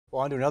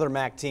Well, on to another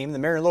MAC team. The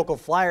Marion local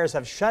Flyers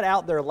have shut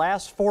out their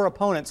last 4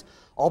 opponents,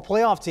 all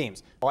playoff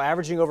teams, while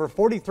averaging over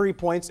 43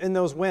 points in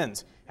those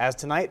wins. As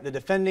tonight, the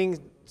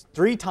defending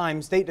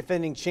 3-time state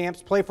defending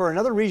champs play for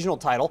another regional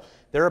title.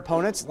 Their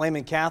opponents,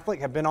 Lehman-Catholic,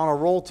 have been on a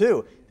roll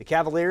too. The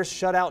Cavaliers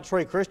shut out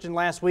Troy Christian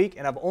last week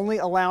and have only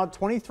allowed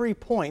 23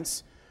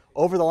 points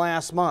over the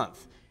last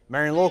month.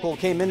 Marion local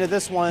came into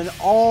this one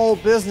all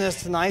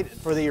business tonight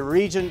for the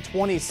Region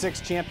 26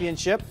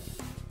 championship.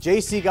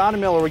 J.C.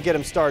 Godemiller would get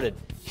him started.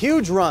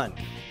 Huge run.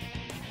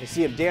 You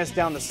see him dance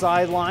down the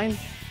sideline,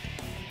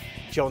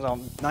 showing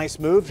some nice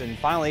moves, and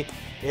finally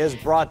is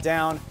brought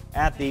down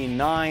at the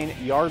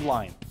 9-yard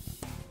line.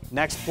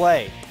 Next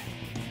play,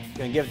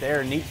 going to give it to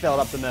Aaron Neatfeld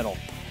up the middle.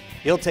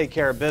 He'll take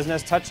care of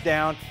business.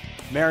 Touchdown,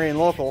 Marion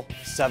local,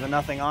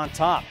 7-0 on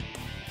top.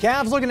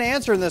 Cavs looking to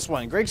answer in this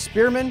one. Greg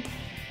Spearman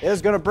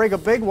is going to break a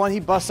big one.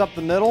 He busts up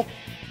the middle.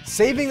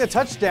 Saving the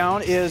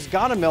touchdown is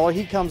Godemiller.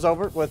 He comes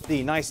over with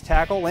the nice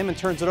tackle. Lehman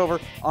turns it over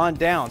on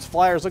downs.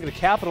 Flyers looking to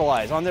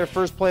capitalize on their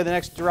first play of the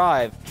next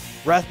drive.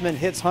 Rethman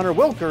hits Hunter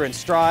Wilker in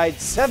stride,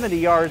 70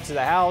 yards to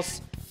the house,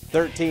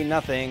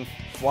 13-0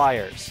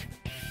 Flyers.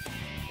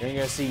 You're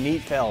going to see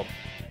Neatfeld.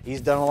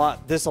 He's done a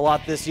lot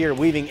this year,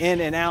 weaving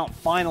in and out,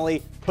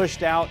 finally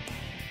pushed out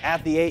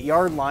at the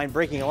 8-yard line,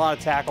 breaking a lot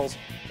of tackles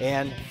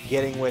and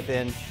getting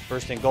within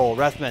first and goal.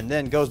 Rethman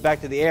then goes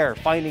back to the air,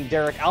 finding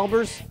Derek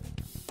Albers.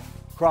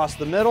 Across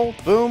the middle,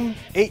 boom,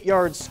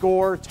 8-yard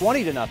score,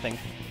 20-0.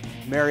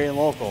 Marion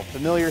local.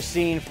 Familiar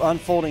scene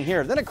unfolding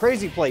here. Then a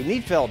crazy play.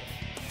 Neatfeld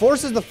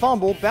forces the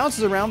fumble,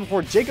 bounces around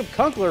before Jacob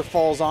Kunkler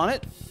falls on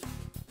it.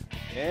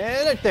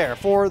 And it there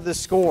for the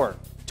score.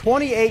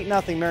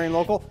 28-0 Marion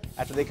local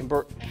after they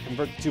convert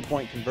the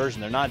 2-point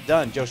conversion. They're not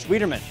done. Joe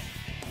Schwederman,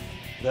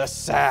 the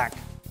sack.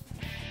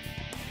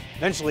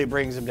 Eventually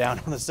brings him down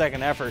on the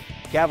second effort.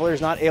 Cavaliers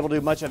not able to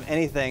do much of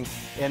anything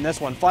in this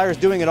one. Flyers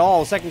doing it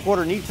all. Second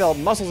quarter, Neatfeld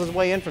muscles his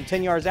way in from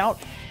 10 yards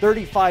out.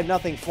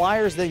 35-0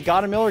 Flyers. Then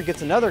Godemiller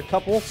gets another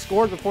couple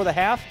scored before the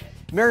half.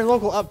 Marion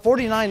local up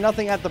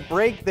 49-0 at the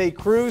break. They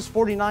cruise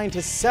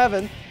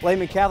 49-7.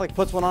 Lehman-Catholic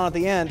puts one on at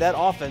the end. That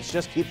offense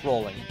just keeps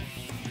rolling.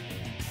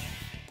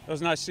 It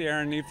was nice to see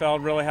Aaron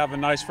Neatfeld really have a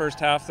nice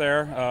first half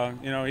there.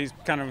 He's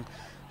kind of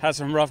had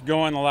some rough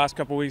going the last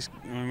couple weeks,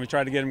 and we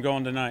tried to get him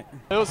going tonight.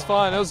 It was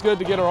fun. It was good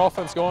to get our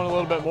offense going a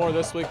little bit more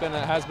this week than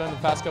it has been the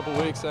past couple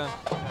weeks. And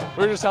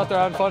we were just out there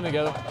having fun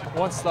together.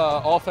 Wants the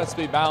offense to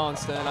be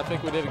balanced, and I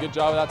think we did a good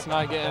job of that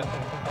tonight.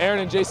 Aaron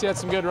and JC had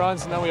some good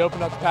runs, and then we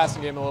opened up the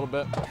passing game a little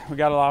bit. We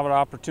got a lot of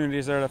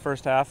opportunities there the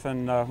first half,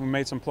 and we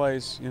made some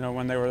plays,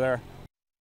 when they were there.